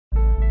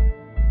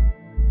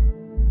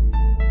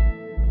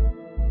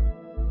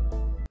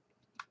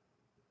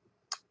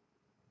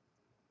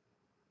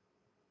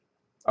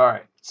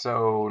Alright,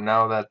 so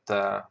now that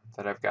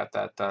that I've got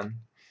that done,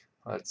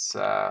 let's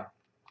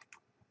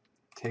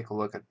take a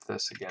look at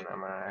this again. I'm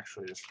going to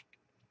actually just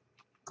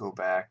go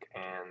back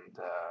and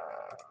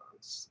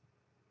let's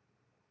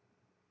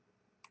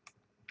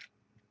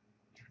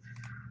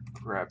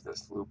grab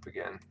this loop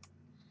again.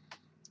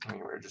 I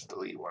think we're just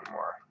delete one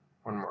more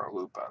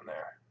loop on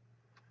there,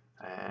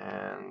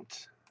 and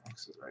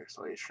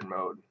isolation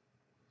mode.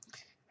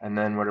 And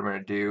then what I'm going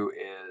to do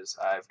is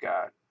I've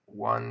got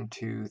 1,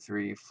 2,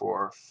 3,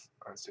 4.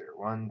 Let's see here.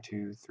 1,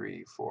 2,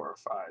 3, 4,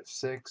 5,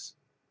 6.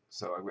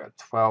 So I've got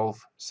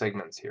 12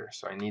 segments here.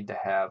 So I need to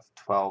have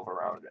 12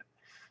 around it.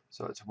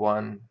 So it's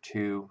 1,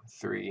 2,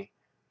 3,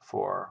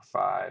 4,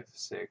 5,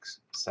 6,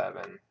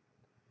 7.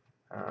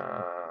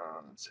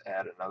 Let's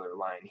add another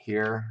line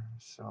here.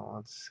 So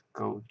let's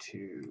go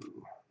to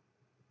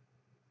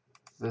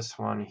this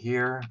one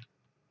here,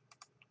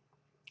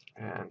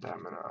 and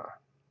I'm going to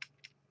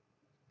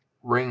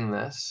ring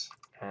this,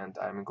 and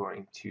I'm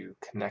going to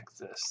connect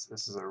this.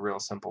 This is a real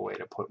simple way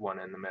to put one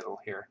in the middle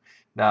here.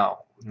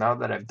 Now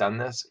that I've done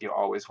this, you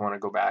always want to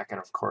go back and,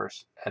 of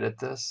course, edit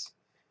this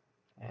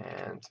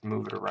and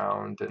move it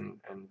around and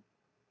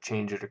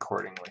change it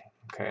accordingly.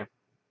 Okay.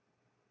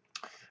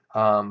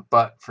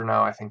 But for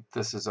now, I think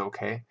this is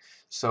okay.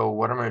 So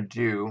what I'm going to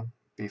do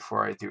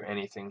before I do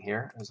anything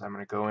here is I'm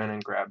going to go in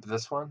and grab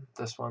this one,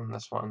 this one,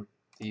 this one,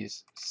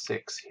 these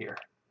 6 here.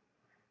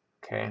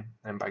 Okay,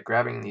 and by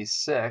grabbing these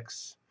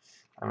 6,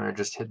 I'm going to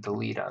just hit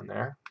delete on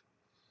there,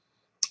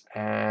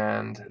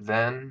 and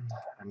then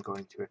I'm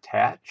going to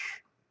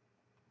attach,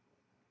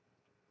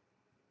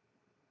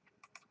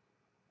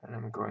 and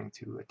I'm going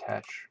to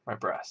attach my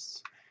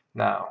breasts.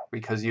 Now,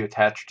 because you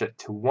attached it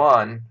to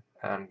one,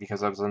 and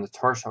because I was on the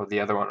torso,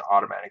 the other one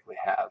automatically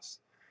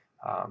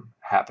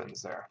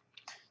happens there.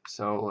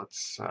 So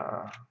let's,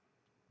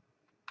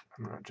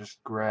 I'm going to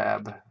just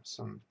grab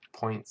some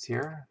points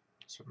here.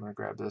 So I'm going to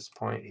grab this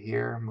point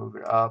here, move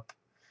it up,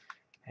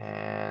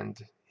 and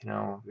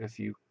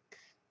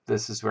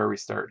this is where we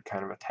start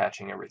kind of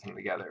attaching everything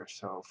together.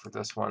 So for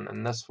this one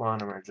and this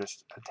one, I'm going to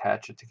just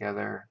attach it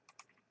together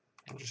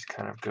and just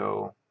kind of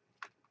go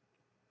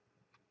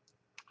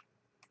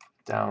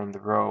down the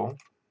row.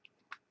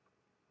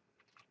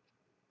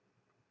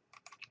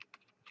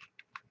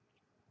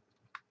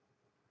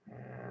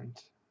 And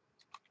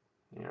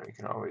you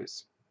can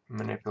always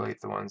manipulate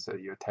the ones that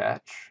you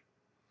attach.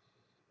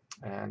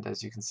 And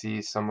as you can see,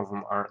 some of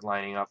them aren't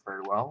lining up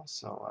very well,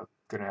 so I'm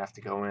going to have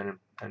to go in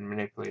and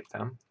manipulate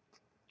them.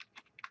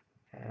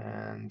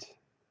 And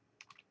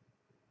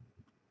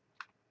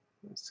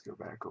let's go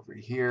back over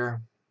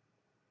here.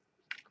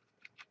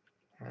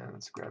 And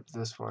let's grab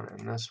this one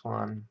and this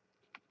one,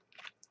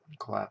 and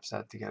collapse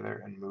that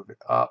together and move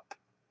it up.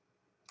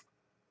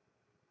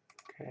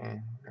 Okay,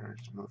 we're going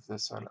to just move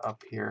this one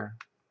up here.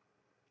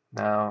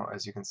 Now,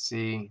 as you can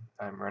see,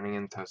 I'm running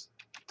into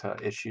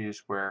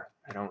issues where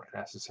I don't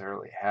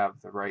necessarily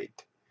have the right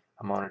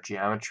amount of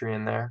geometry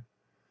in there.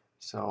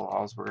 So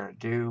all we're going to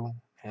do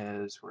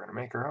is we're going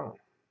to make our own.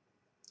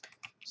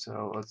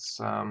 So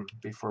let's,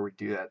 before we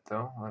do that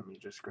though, let me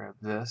just grab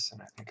this,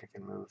 and I think I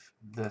can move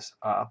this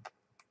up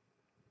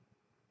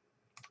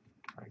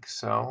like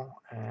so,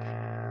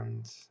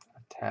 and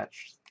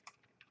attach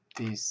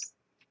these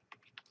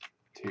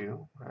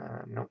two.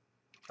 Nope,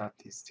 not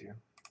these two.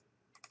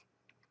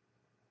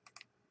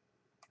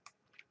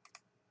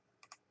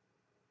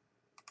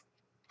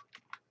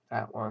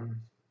 That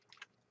one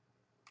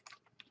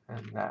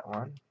and that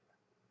one.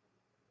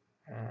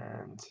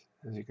 And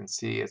as you can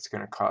see, it's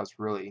going to cause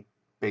really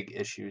big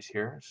issues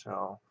here.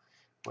 So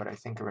what I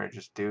think I'm going to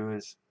just do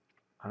is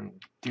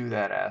undo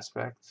that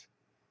aspect,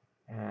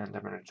 and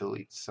I'm going to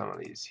delete some of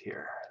these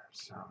here.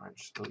 So I'm going to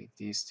just delete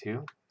these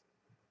two,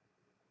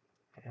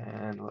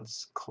 and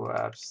let's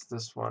collapse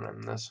this one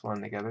and this one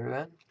together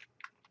then.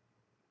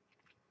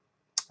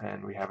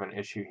 And we have an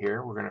issue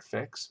here we're going to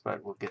fix,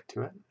 but we'll get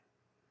to it.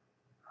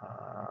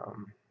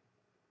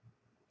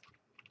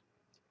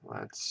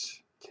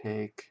 Let's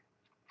take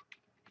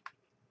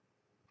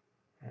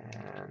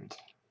and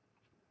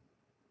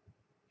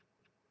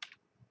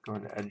go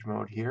into edge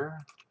mode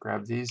here,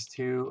 grab these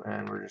two,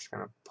 and we're just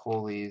going to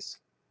pull these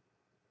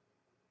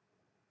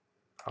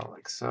out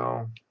like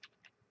so.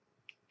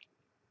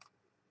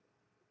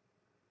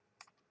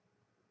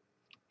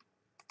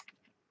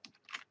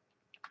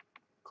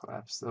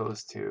 Collapse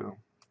those two,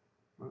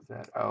 move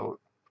that out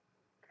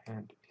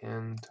and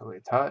in till they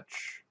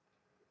touch.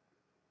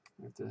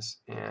 Move this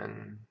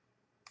in.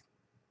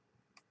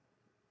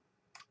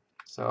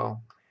 So,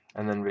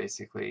 and then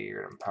basically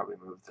you're going to probably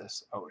move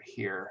this out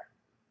here.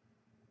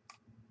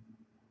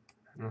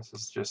 And this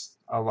is just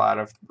a lot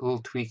of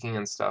little tweaking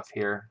and stuff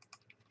here.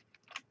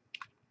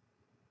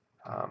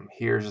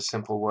 Here's a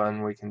simple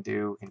one we can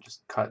do. We can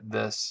just cut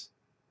this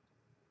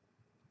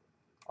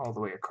all the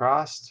way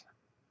across,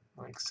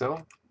 like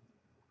so.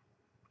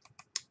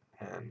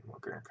 And we're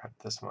going to cut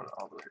this one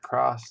all the way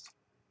across.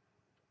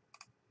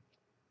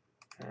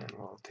 And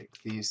we'll take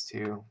these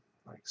two,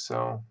 like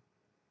so.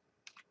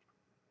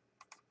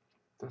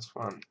 This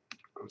one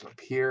goes up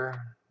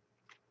here.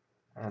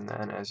 And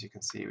then as you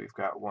can see, we've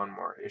got one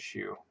more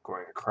issue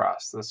going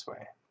across this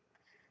way.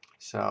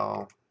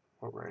 So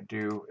what we're going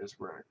to do is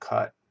we're going to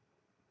cut.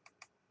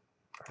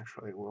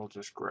 Actually, we'll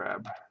just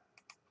grab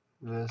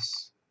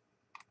this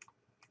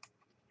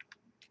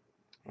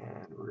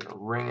and we're going to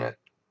ring it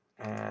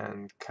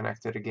and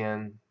connect it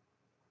again.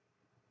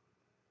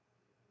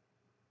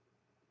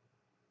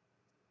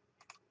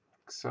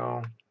 Like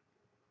so.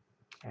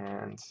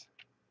 And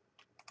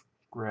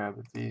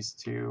grab these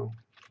two,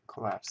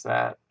 collapse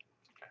that,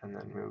 and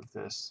then move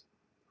this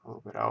a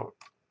little bit out.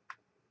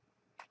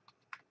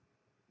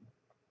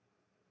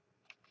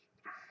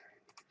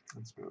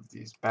 Let's move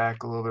these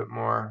back a little bit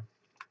more.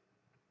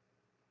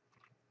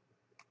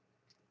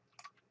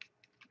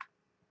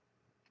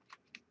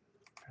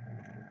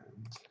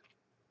 And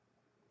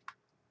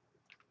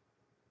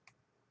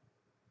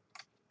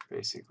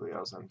basically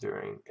all I'm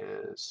doing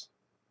is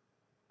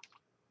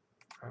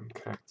I'm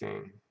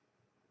connecting.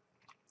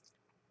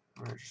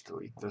 I'm going to just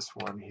delete this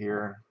one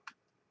here.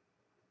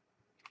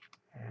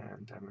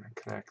 And I'm going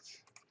to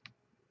connect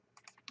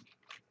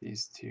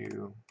these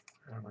two.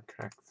 And I'm going to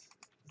connect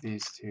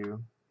these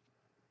two.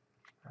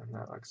 And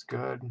that looks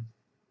good.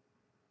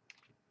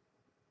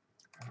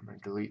 I'm going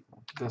to delete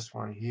this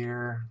one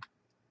here.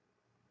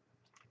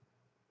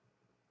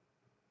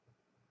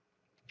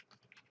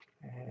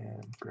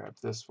 And grab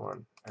this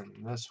one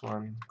and this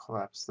one,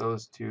 collapse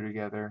those two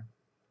together.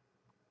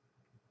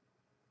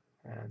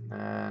 And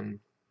then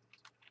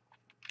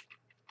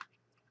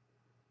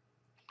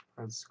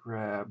let's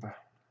grab,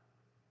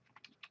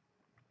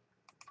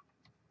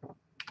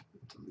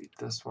 delete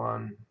this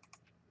one,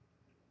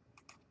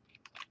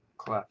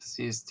 collapse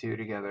these two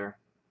together.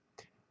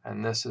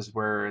 And this is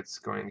where it's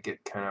going to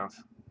get kind of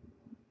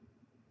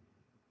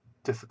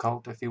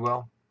difficult, if you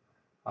will.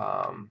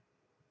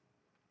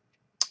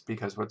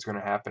 Because what's going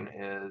to happen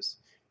is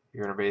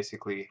you're going to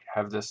basically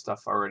have this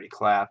stuff already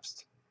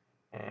collapsed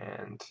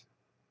and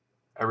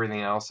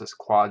everything else is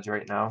quads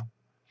right now,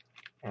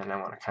 and I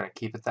want to kind of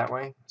keep it that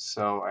way.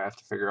 So I have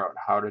to figure out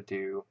how to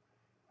do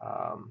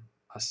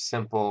a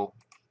simple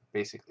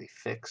basically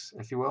fix,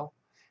 if you will.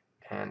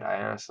 And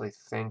I honestly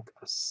think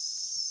a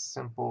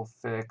simple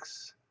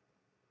fix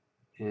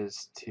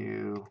is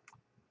to,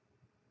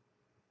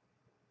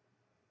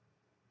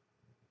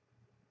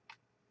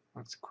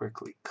 let's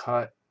quickly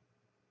cut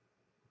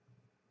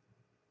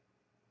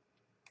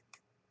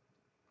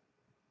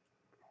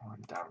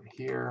one down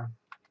here,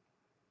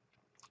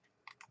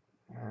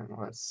 and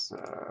let's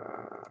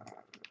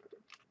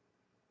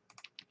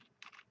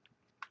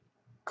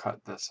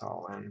cut this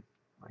all in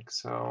like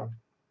so,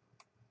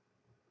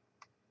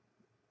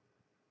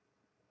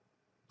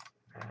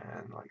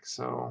 and like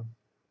so.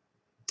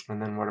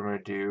 And then what I'm going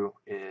to do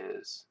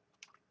is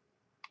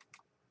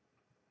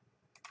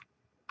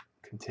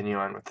continue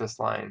on with this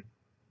line,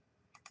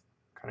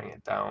 cutting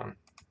it down,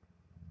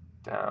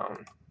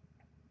 down,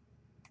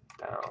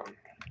 down,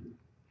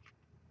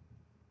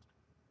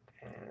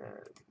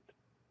 and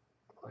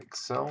like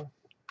so.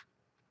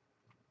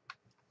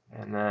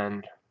 And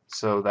then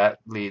so that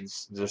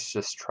leads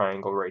this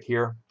triangle right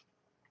here,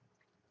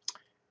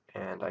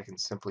 and I can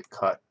simply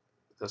cut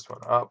this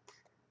one up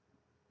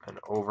and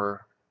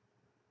over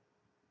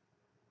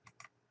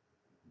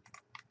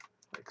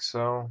like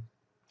so.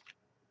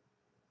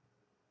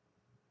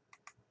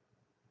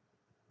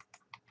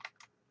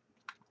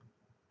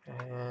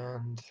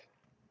 And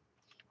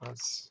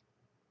let's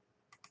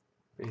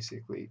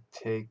basically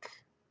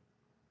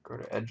go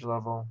to edge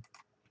level,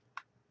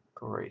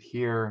 go right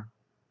here,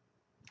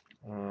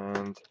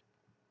 and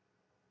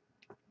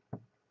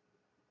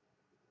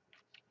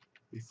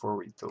before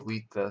we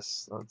delete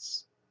this,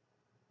 let's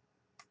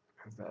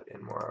have that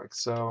in more like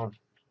so.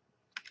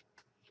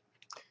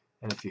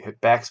 And if you hit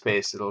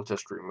backspace, it'll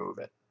just remove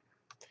it.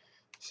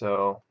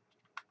 So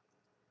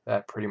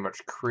that pretty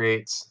much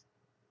creates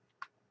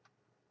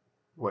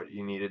what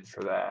you needed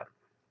for that.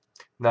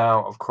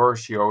 Now, of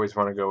course, you always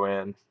want to go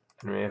in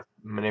and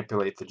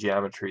manipulate the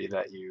geometry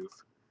that you've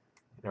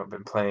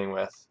been playing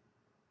with,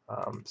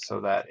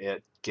 so that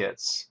it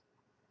gets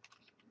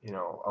a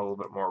little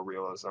bit more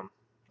realism.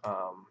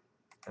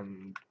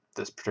 And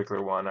this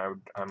particular one,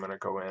 I'm going to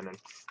go in and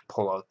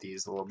pull out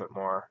these a little bit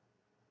more.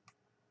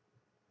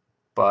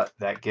 But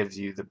that gives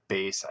you the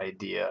base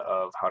idea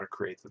of how to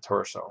create the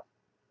torso.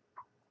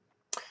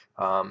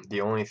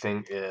 The only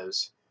thing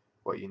is,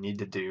 what you need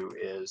to do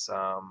is,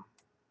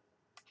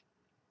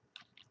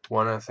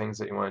 one of the things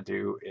that you want to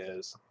do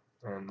is,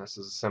 and this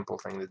is a simple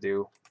thing to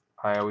do,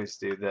 I always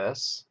do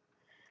this,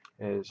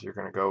 is you're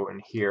going to go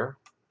in here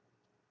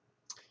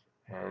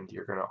and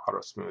you're going to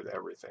auto smooth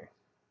everything.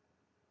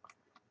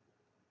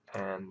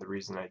 And the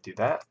reason I do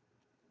that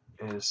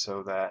is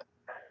so that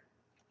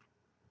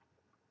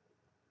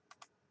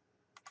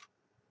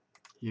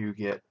you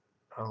get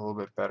a little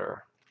bit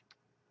better,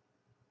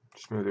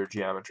 smoother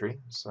geometry.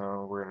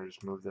 So we're going to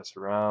just move this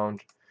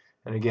around,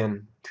 and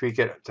again, tweak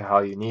it to how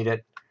you need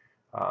it.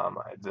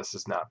 This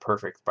is not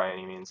perfect by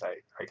any means. I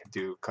could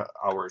do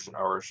hours and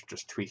hours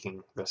just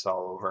tweaking this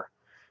all over.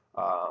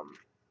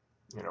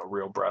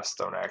 Real breasts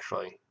don't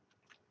actually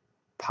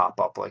pop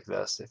up like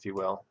this, if you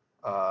will.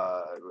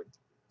 I would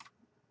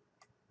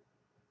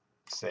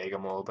sag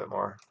them a little bit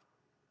more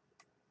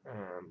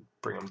and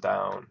bring them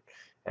down,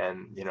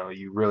 and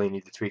you really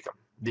need to tweak them.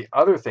 The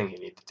other thing you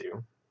need to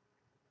do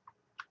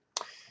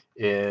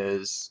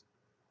is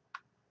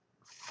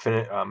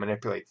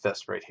manipulate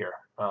this right here,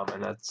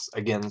 and that's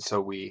again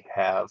so we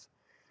have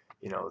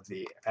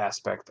the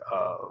aspect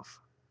of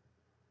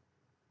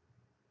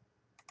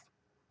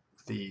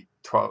the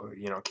 12,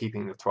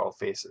 keeping the 12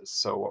 faces.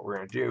 So what we're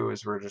going to do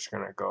is we're just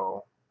going to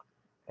go,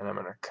 and I'm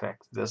going to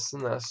connect this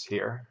and this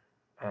here,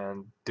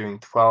 and doing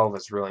 12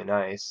 is really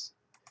nice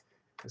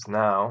because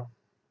now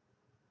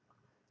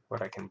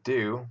what I can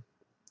do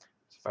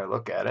is, if I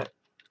look at it,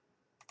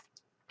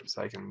 is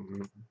I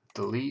can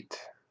delete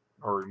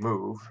or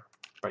remove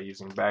by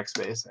using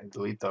backspace. I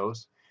delete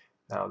those.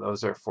 Now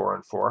those are 4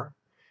 and 4,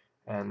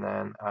 and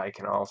then I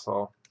can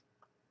also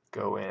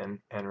go in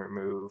and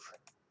remove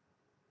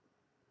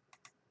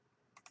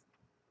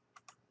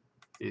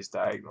these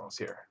diagonals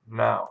here.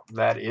 Now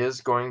that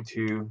is going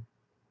to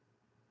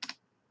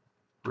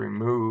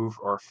remove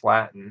or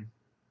flatten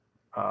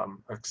a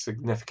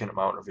significant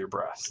amount of your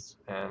breasts,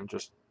 and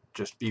just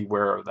be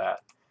aware of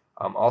that.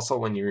 Also,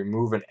 when you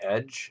remove an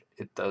edge,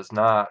 it does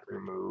not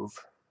remove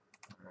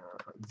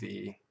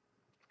the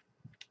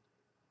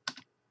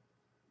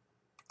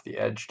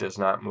edge does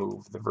not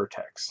move the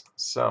vertex.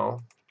 So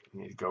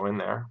you need to go in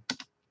there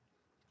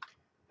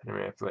and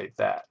manipulate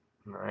that.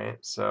 Alright,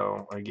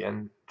 so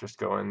again, just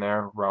go in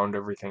there, round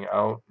everything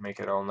out, make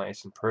it all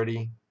nice and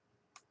pretty,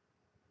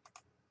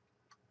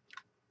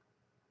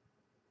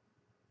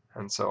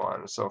 and so on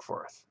and so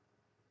forth.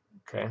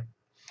 Okay,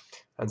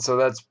 and so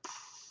that's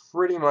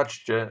pretty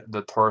much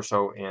the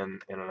torso in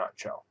a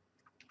nutshell.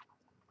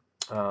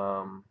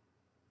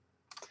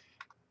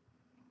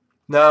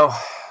 Now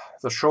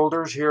the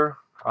shoulders here,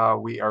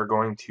 we are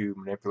going to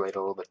manipulate a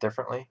little bit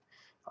differently.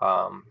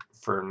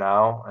 For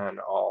now and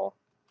all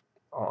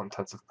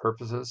intensive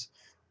purposes,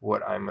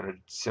 what I'm going to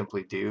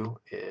simply do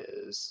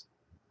is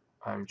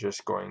I'm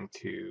just going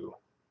to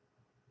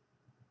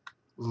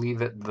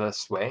leave it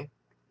this way,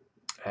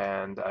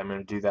 and I'm going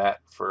to do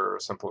that for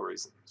a simple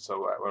reason.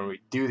 So when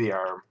we do the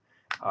arm,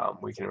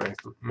 we can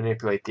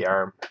manipulate the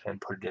arm and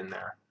put it in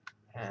there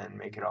and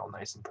make it all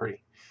nice and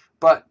pretty.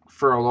 But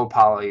for a low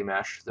poly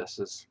mesh, this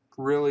is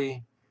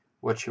really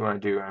what you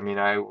want to do. I mean,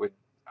 I would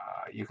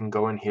you can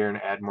go in here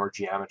and add more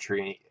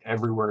geometry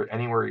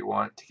anywhere you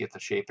want to get the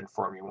shape and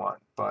form you want,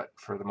 but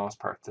for the most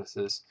part this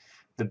is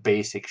the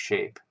basic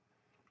shape.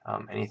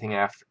 Anything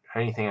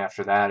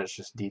after that is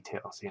just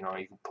details. You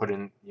can put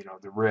in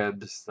the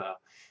ribs, the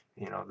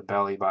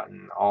belly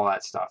button, all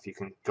that stuff. You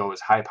can go as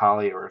high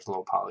poly or as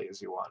low poly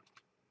as you want.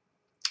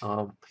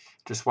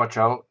 Just watch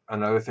out.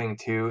 Another thing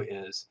too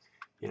is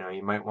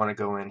you might want to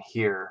go in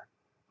here.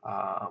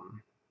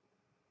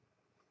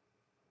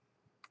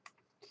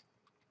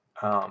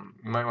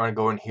 You might want to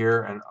go in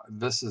here, and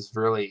this is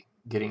really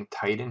getting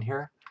tight in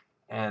here,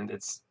 and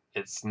it's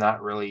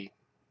not really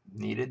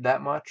needed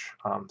that much.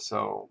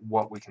 So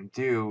what we can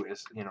do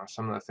is,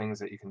 some of the things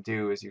that you can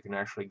do is you can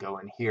actually go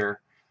in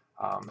here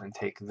and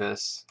take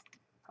this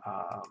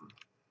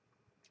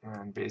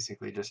and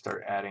basically just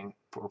start adding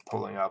or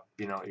pulling up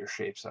your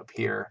shapes up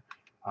here.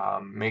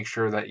 Make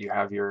sure that you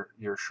have your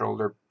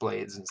shoulder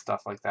blades and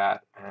stuff like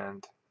that,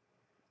 and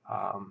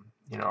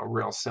a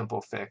real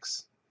simple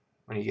fix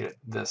when you get it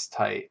this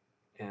tight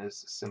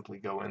is simply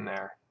go in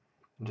there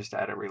and just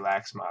add a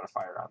relax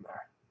modifier on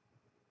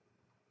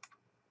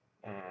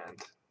there, and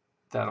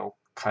that'll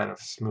kind of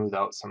smooth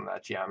out some of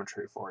that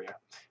geometry for you.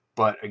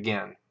 But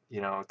again,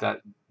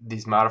 that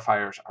these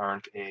modifiers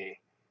aren't the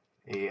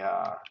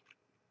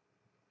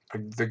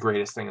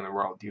greatest thing in the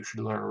world. You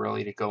should learn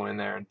really to go in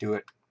there and do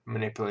it,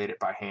 manipulate it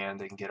by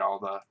hand, and get all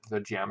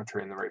the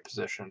geometry in the right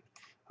position.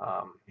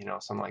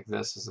 Something like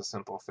this is a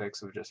simple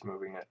fix of just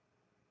moving it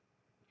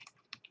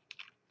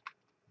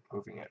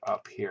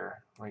up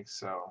here like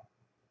so.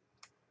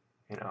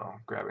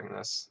 Grabbing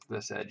this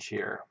edge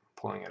here,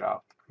 pulling it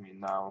up. I mean,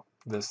 now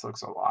this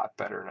looks a lot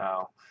better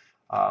now.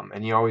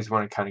 And you always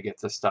want to kind of get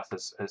this stuff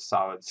as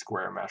solid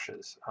square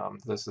meshes.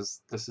 This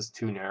is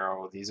too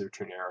narrow. These are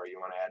too narrow. You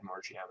want to add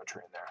more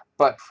geometry in there.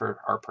 But for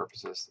our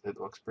purposes, it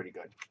looks pretty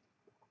good.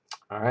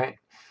 All right.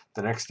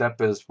 The next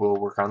step is we'll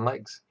work on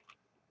legs.